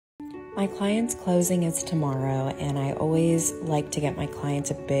My client's closing is tomorrow, and I always like to get my clients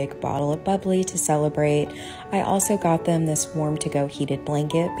a big bottle of bubbly to celebrate. I also got them this warm-to-go heated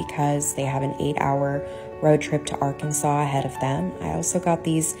blanket because they have an 8-hour road trip to Arkansas ahead of them. I also got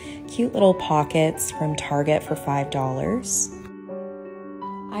these cute little pockets from Target for $5.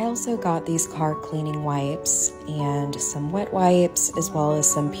 I also got these car cleaning wipes and some wet wipes, as well as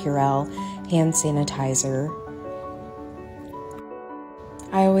some Purell hand sanitizer.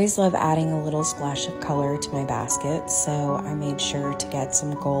 I always love adding a little splash of color to my basket, so I made sure to get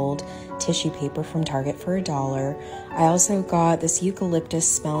some gold tissue paper from Target for $1. I also got this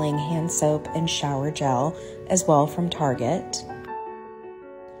eucalyptus smelling hand soap and shower gel as well from Target.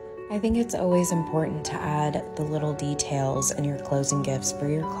 I think it's always important to add the little details in your closing gifts for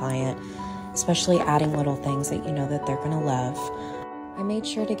your client, especially adding little things that you know that they're going to love. I made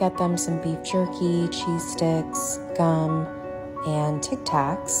sure to get them some beef jerky, cheese sticks, gum, and Tic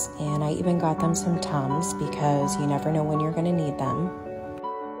Tacs, and I even got them some Tums because you never know when you're going to need them.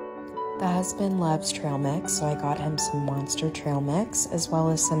 The husband loves trail mix, so I got him some Monster trail mix, as well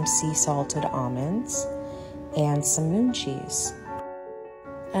as some sea salted almonds and some moon cheese.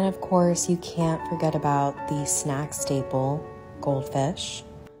 And of course, you can't forget about the snack staple, goldfish.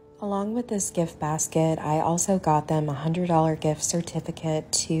 Along with this gift basket, I also got them a $100 gift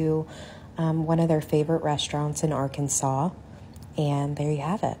certificate to one of their favorite restaurants in Arkansas. And there you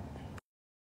have it.